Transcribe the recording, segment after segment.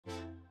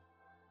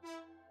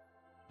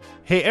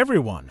Hey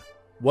everyone,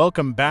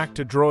 welcome back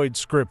to Droid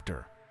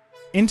Scripter.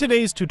 In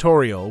today's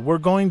tutorial, we're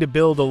going to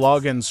build a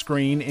login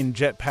screen in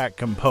Jetpack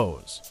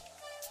Compose.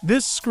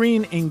 This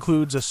screen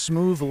includes a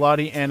smooth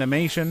Lottie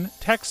animation,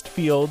 text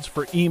fields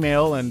for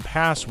email and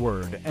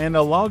password, and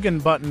a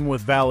login button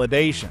with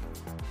validation.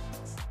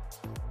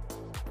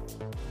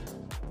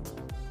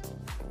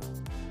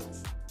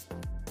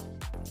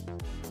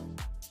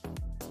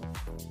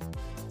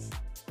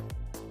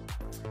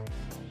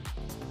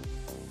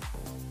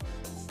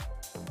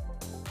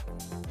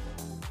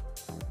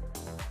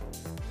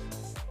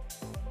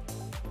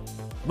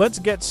 Let's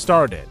get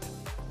started.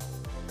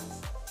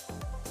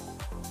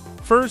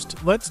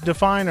 First, let's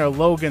define our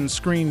login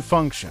screen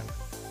function.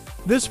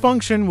 This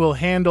function will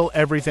handle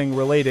everything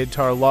related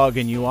to our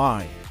login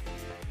UI.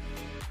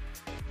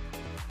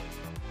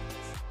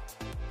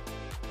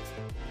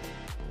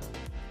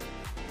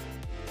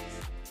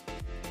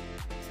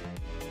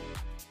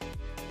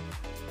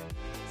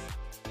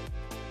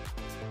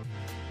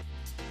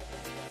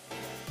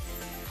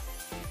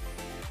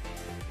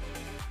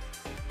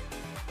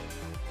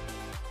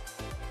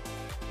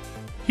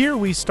 Here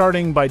we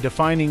starting by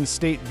defining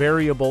state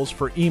variables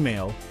for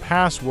email,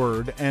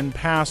 password, and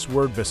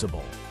password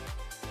visible.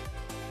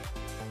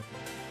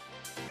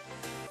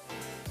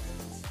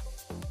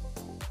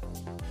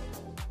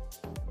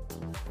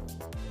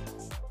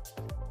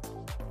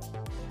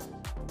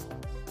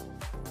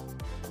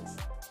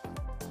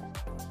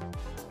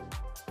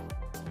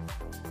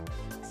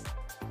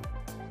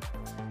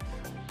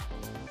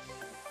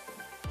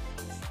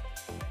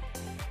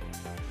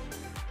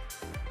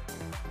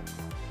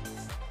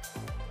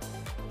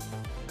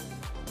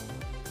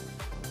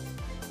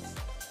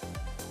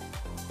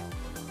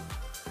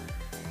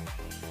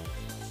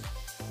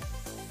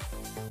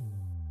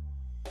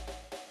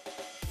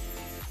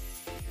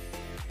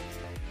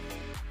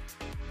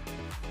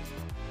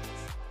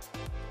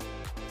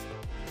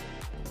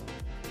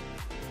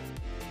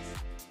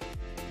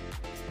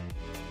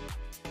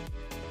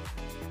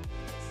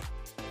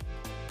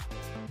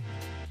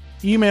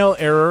 Email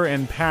error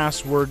and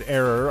password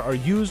error are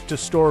used to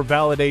store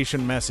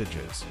validation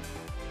messages.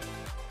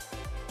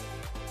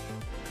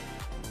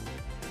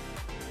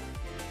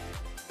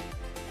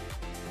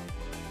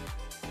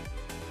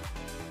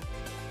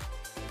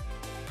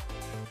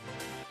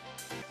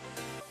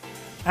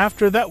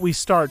 After that, we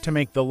start to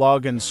make the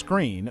login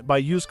screen by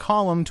use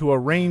column to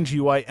arrange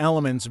UI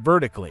elements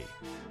vertically.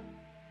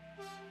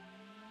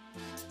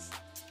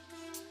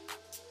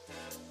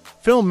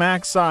 Fill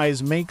max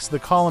size makes the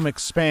column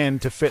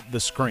expand to fit the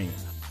screen.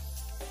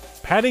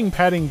 Padding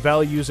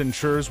values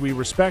ensures we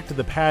respect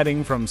the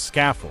padding from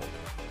scaffold.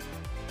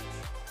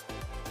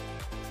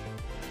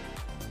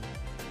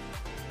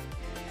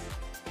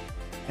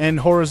 And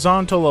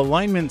horizontal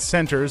alignment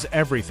centers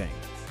everything.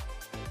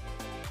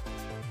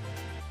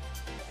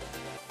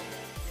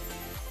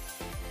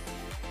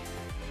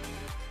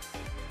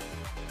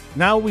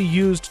 Now we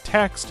used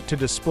text to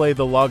display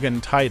the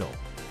login title.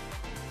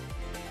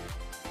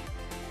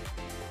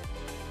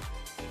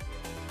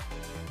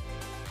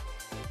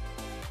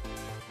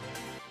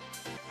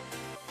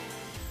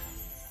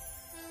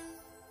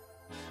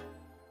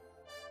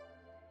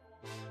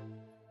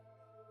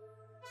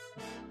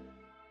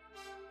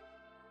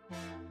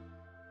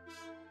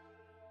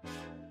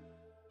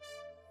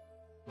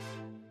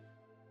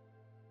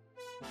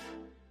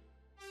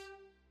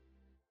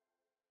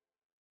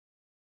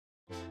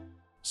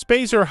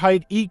 Spacer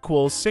height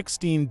equals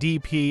 16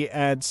 dp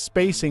adds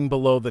spacing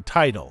below the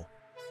title.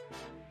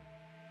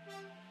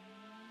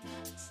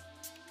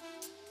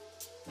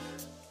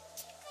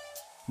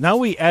 Now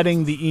we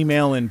adding the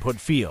email input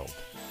field.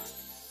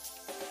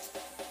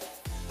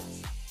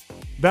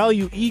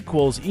 Value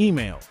equals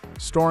email,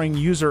 storing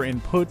user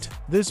input.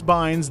 This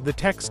binds the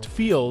text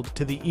field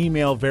to the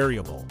email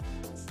variable.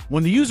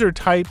 When the user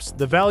types,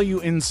 the value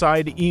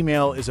inside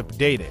email is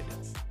updated.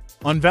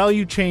 On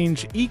value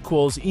change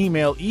equals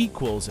email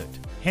equals it,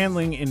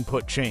 handling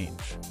input change.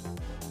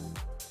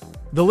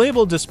 The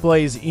label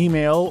displays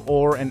email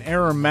or an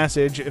error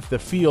message if the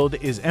field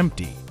is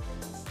empty.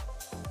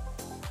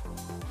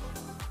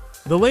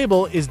 The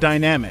label is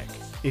dynamic.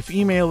 If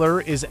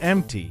emailer is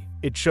empty,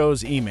 it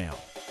shows email.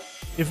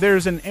 If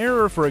there's an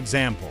error, for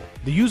example,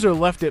 the user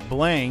left it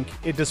blank,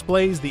 it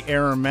displays the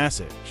error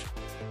message.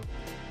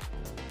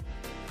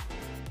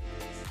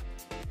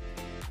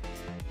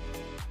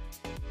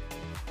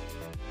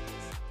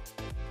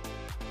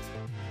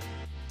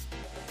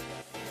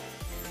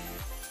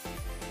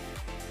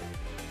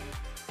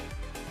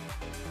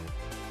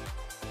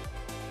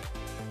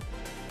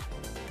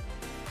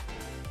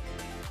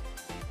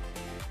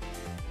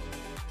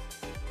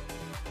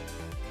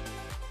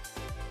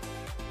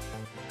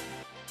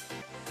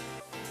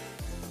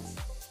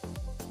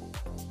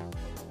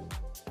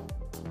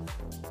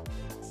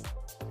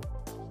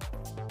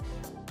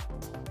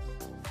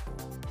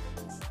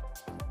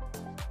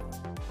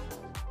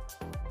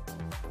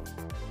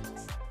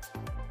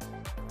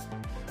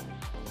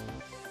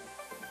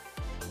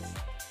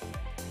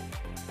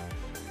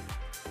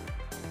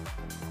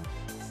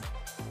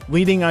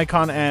 Leading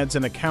icon adds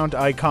an account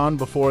icon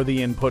before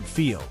the input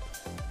field.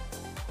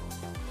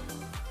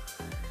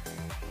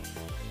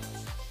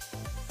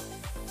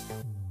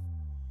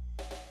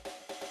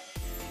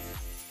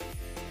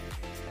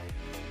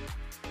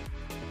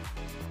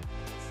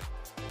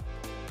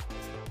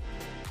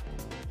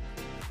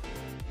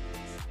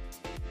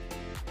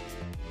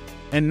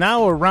 And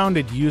now a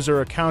rounded user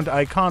account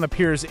icon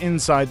appears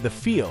inside the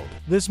field.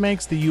 This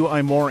makes the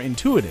UI more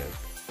intuitive.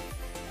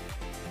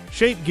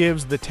 Shape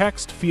gives the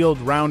text field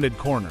rounded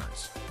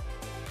corners.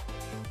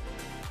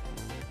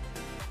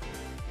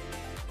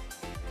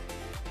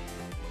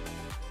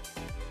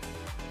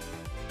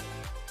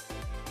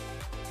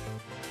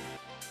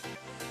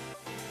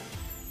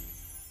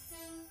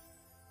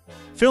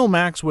 Fill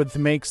max width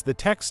makes the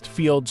text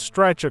field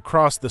stretch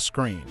across the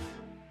screen.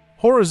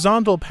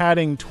 Horizontal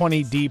padding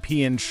 20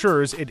 dp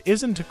ensures it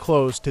isn't too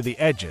close to the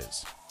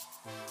edges.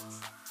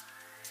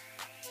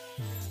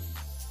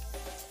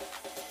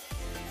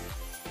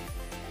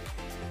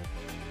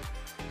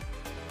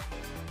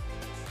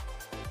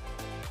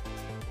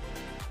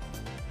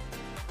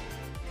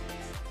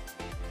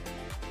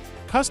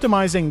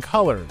 Customizing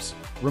colors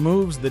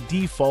removes the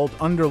default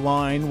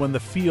underline when the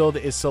field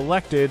is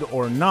selected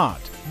or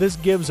not. This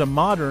gives a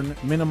modern,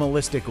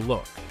 minimalistic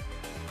look.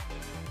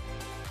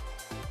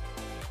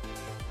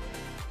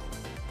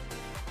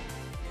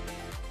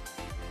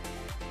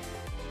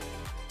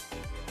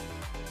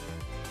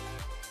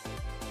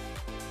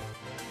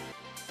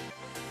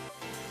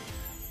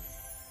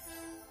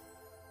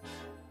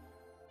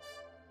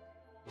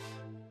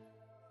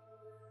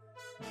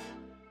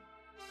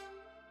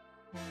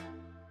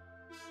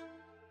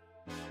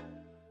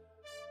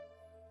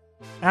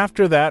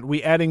 After that,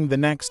 we adding the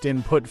next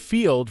input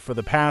field for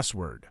the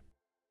password.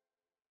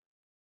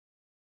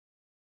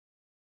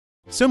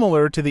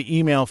 Similar to the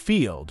email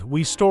field,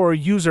 we store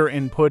user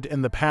input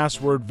in the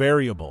password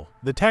variable.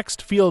 The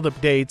text field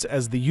updates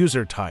as the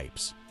user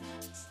types.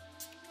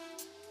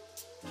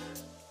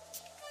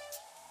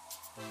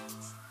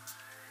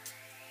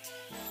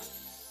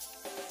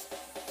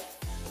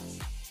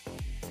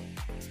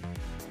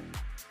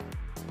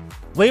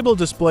 Label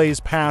displays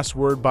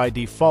password by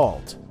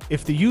default.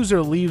 If the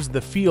user leaves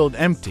the field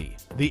empty,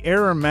 the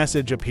error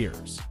message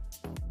appears.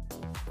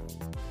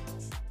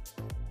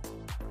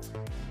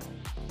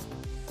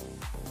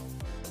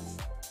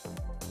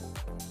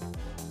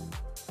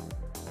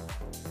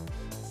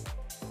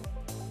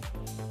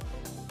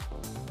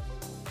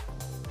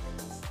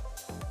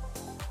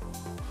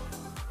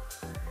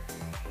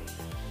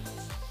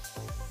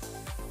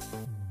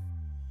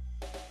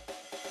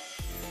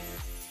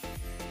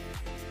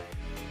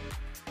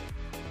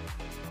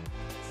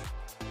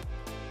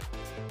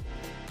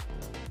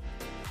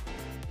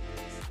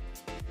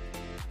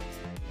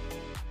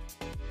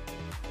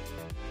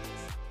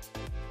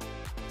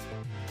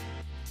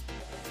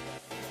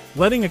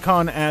 Letting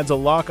icon adds a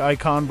lock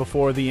icon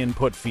before the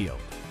input field.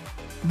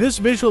 This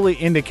visually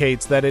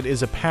indicates that it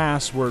is a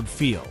password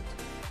field.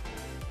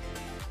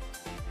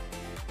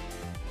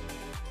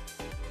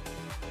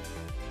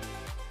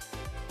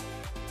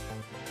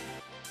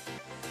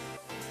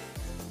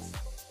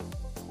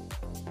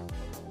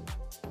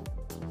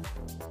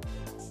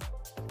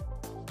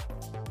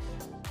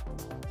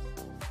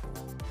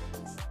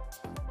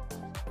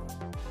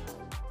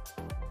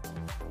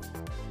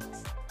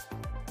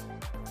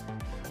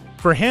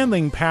 For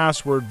handling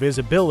password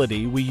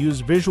visibility, we use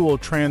visual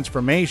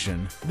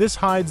transformation. This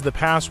hides the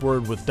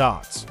password with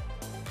dots.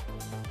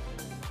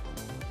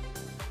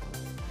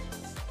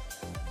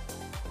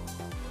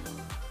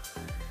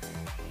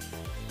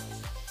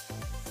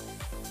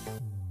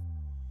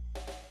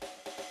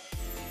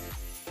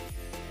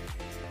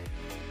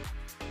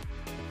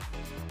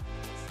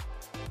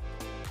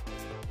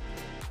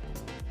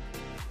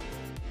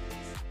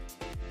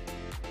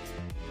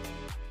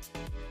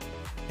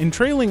 In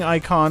trailing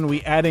icon,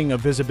 we adding a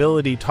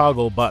visibility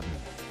toggle button.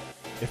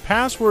 If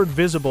password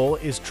visible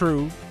is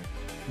true,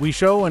 we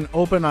show an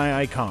open eye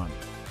icon.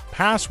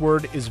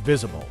 Password is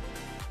visible.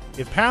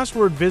 If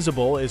password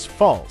visible is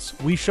false,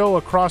 we show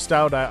a crossed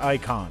out eye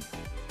icon.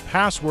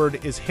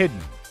 Password is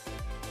hidden.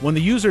 When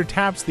the user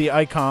taps the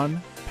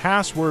icon,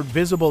 password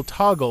visible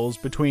toggles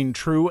between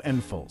true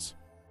and false.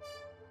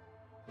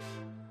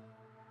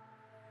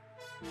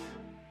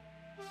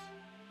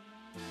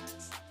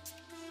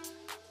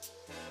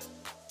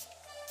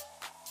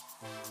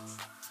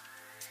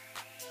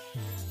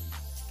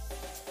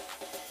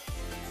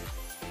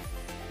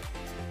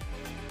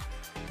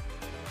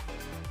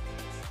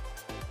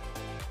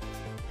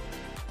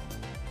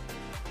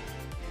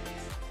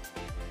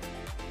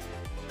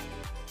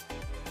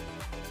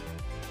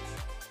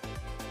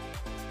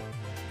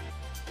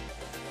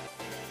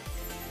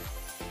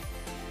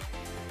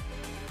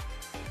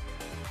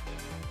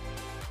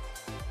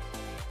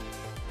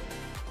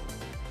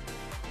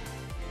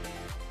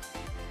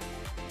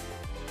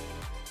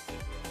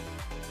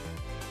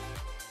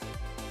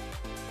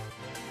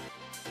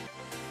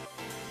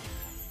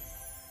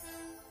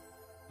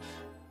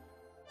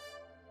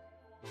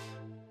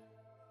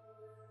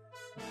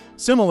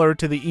 Similar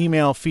to the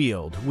email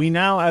field, we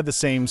now add the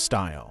same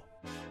style.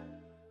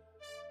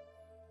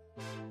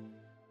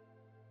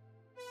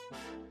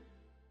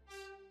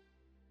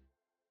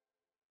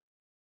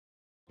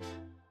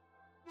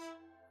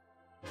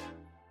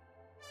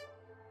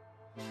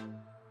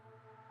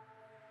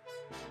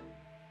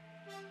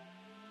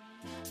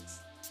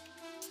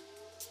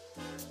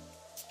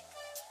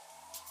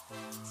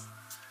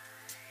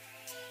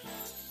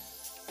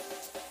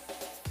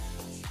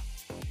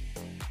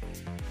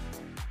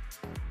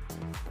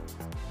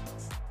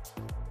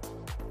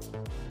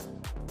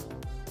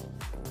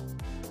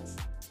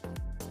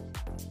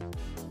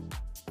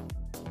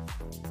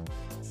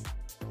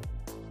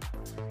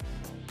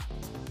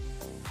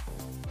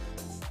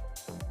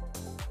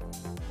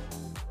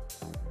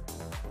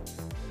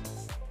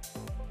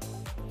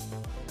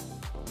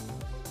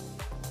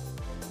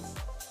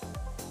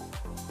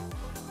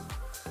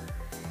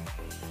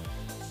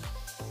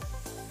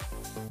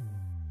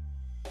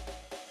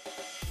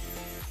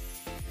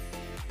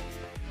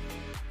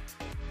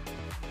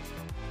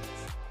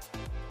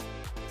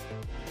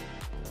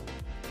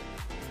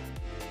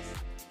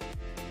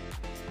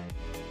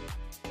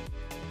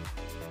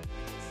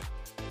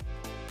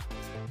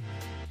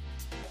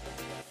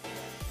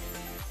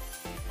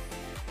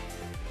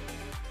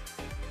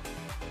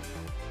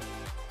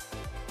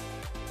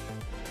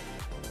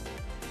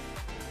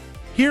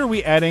 Here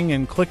we adding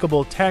in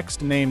clickable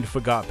text named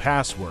forgot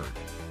password.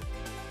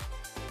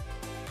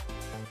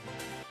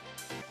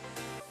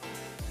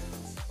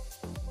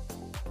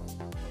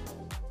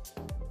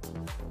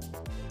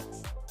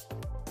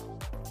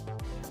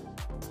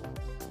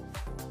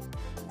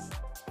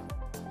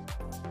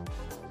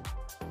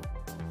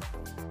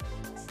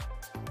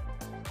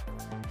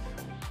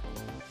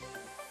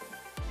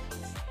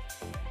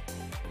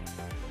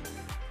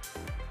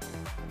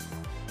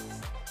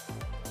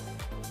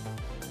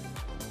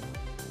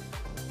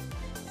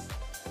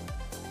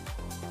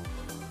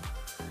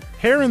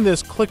 Here in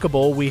this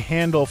clickable, we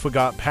handle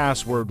forgot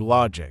password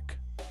logic.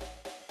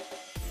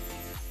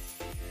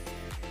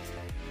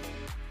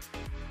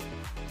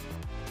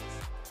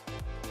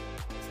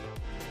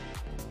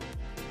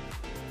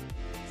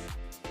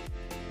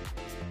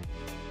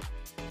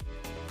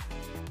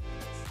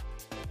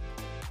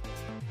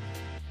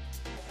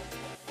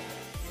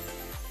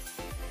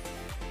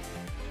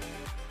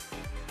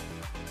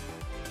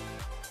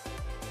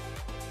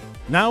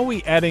 Now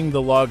we adding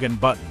the login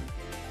button.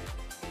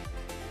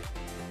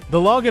 The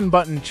login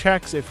button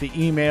checks if the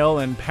email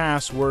and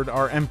password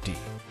are empty.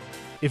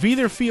 If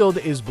either field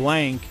is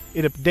blank,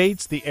 it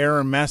updates the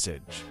error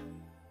message.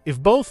 If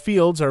both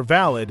fields are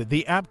valid,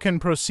 the app can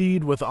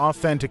proceed with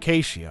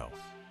authentication.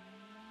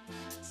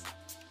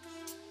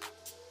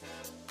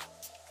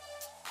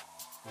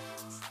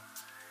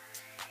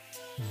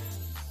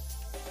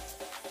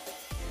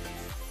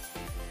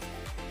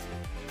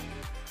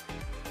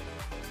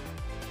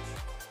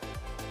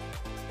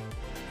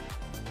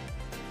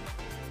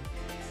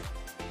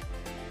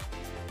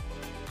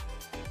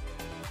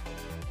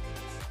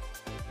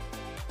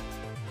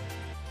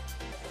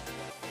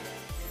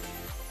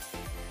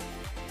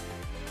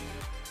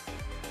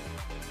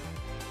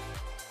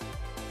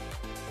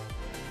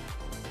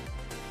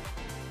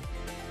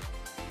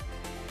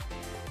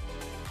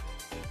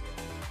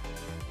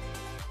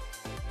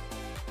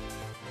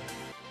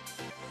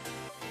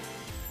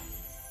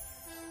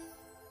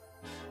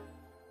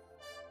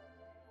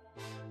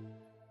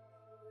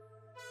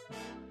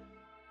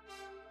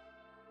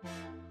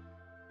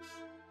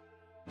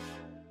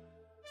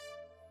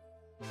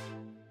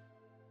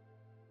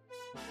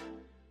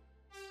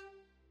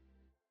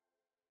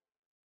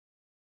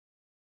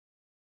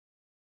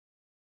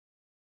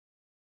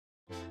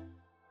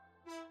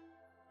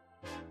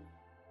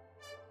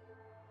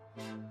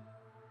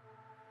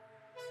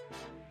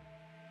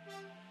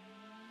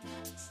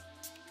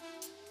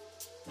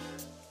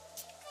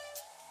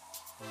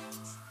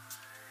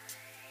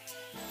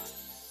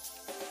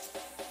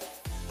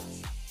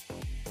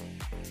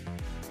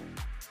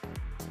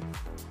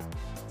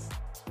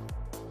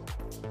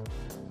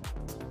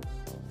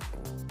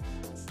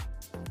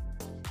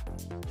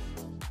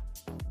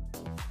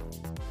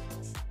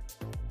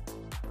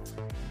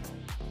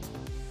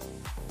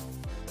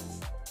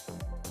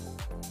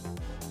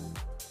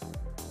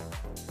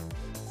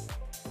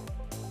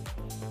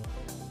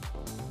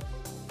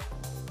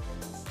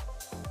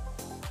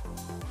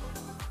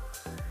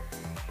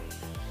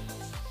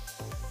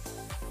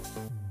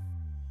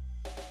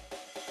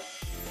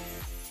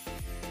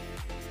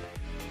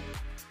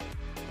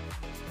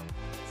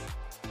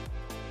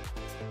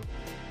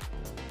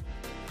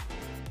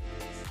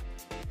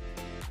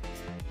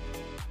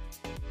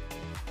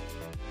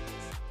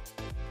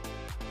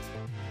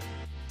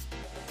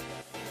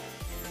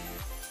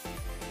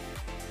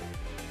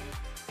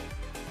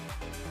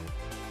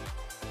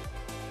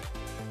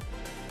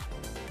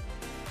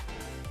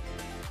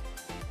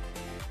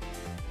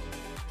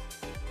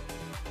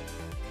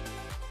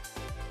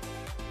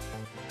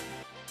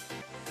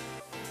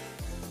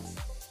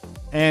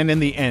 And in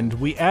the end,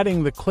 we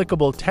adding the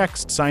clickable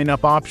text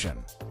sign-up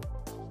option.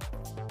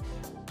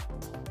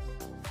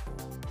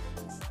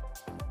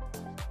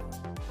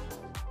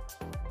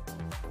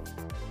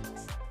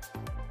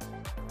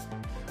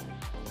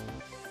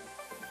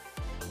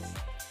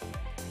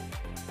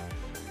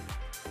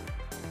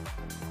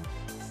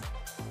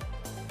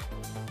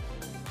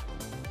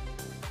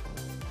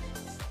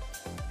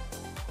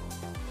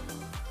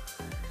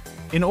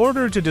 In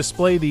order to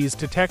display these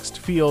to text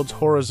fields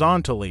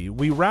horizontally,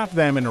 we wrap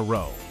them in a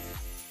row.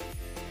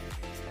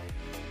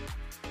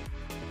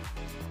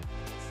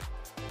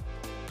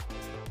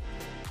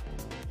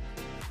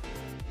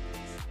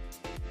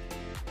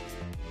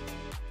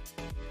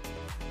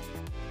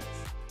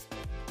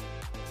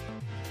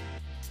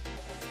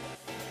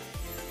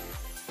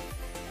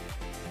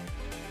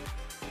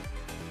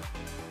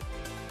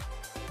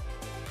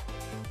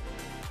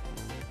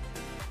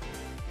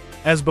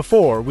 As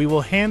before, we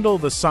will handle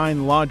the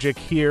sign logic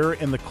here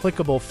in the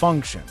clickable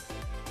function.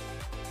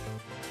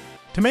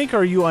 To make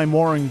our UI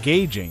more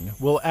engaging,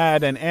 we'll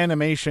add an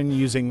animation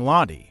using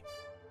Lottie.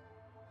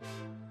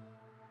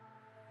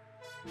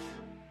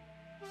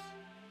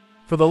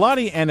 For the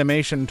Lottie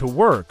animation to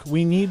work,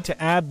 we need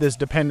to add this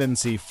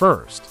dependency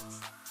first.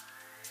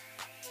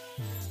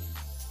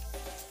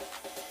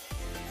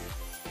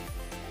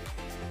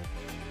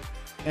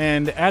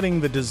 And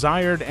adding the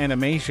desired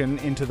animation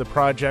into the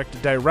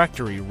project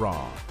directory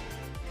raw.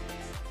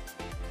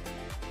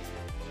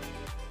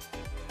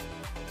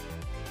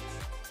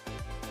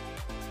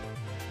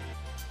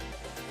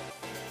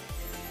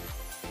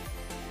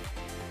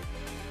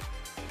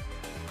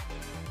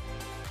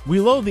 We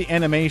load the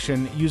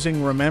animation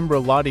using Remember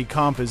Lottie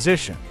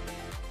composition.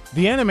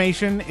 The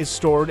animation is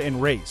stored in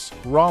race,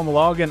 raw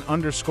login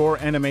underscore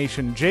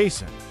animation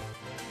JSON.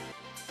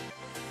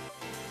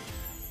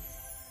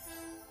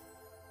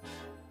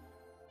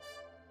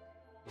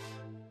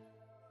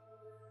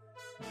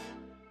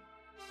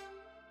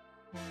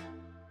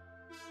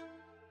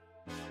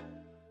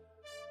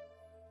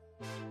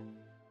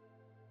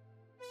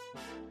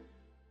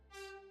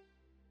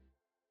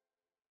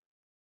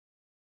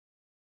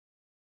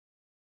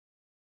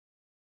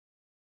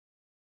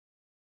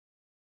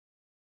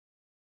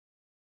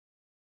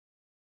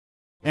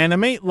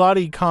 Animate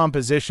Lottie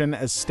composition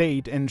as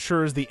state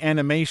ensures the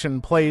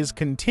animation plays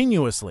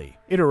continuously,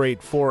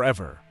 iterate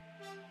forever.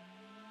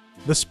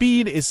 The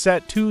speed is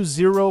set to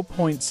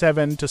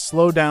 0.7 to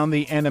slow down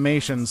the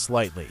animation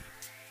slightly.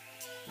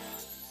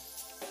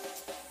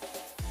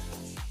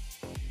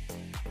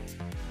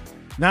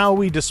 Now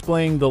we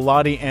displaying the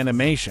Lottie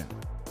animation.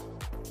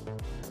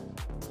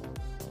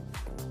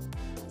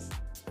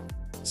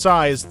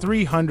 Size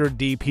 300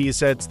 dp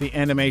sets the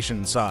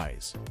animation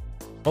size.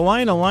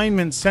 Align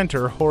alignment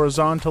center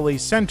horizontally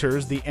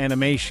centers the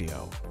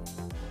animatio.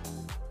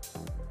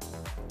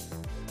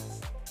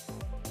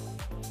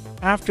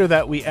 After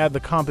that, we add the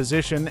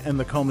composition and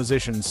the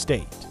composition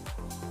state.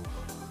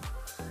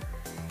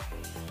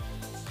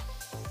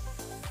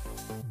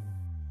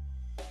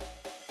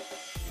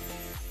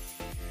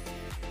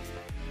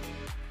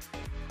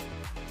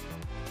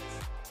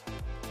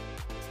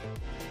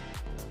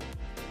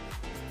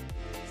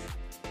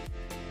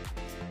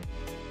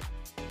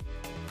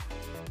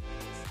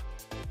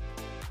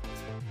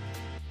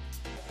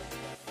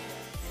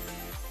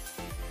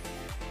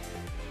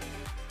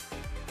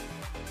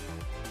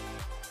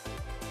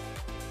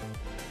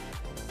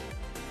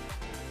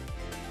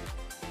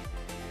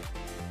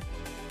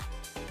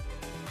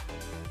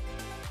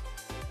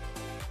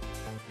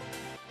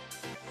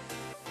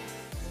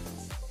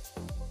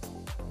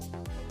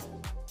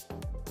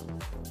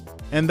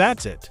 And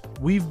that's it.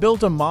 We've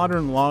built a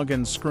modern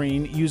login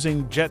screen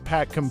using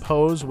Jetpack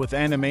Compose with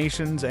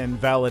animations and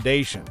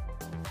validation.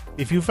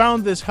 If you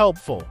found this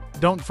helpful,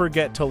 don't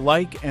forget to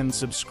like and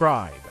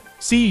subscribe.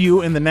 See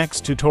you in the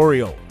next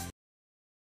tutorial.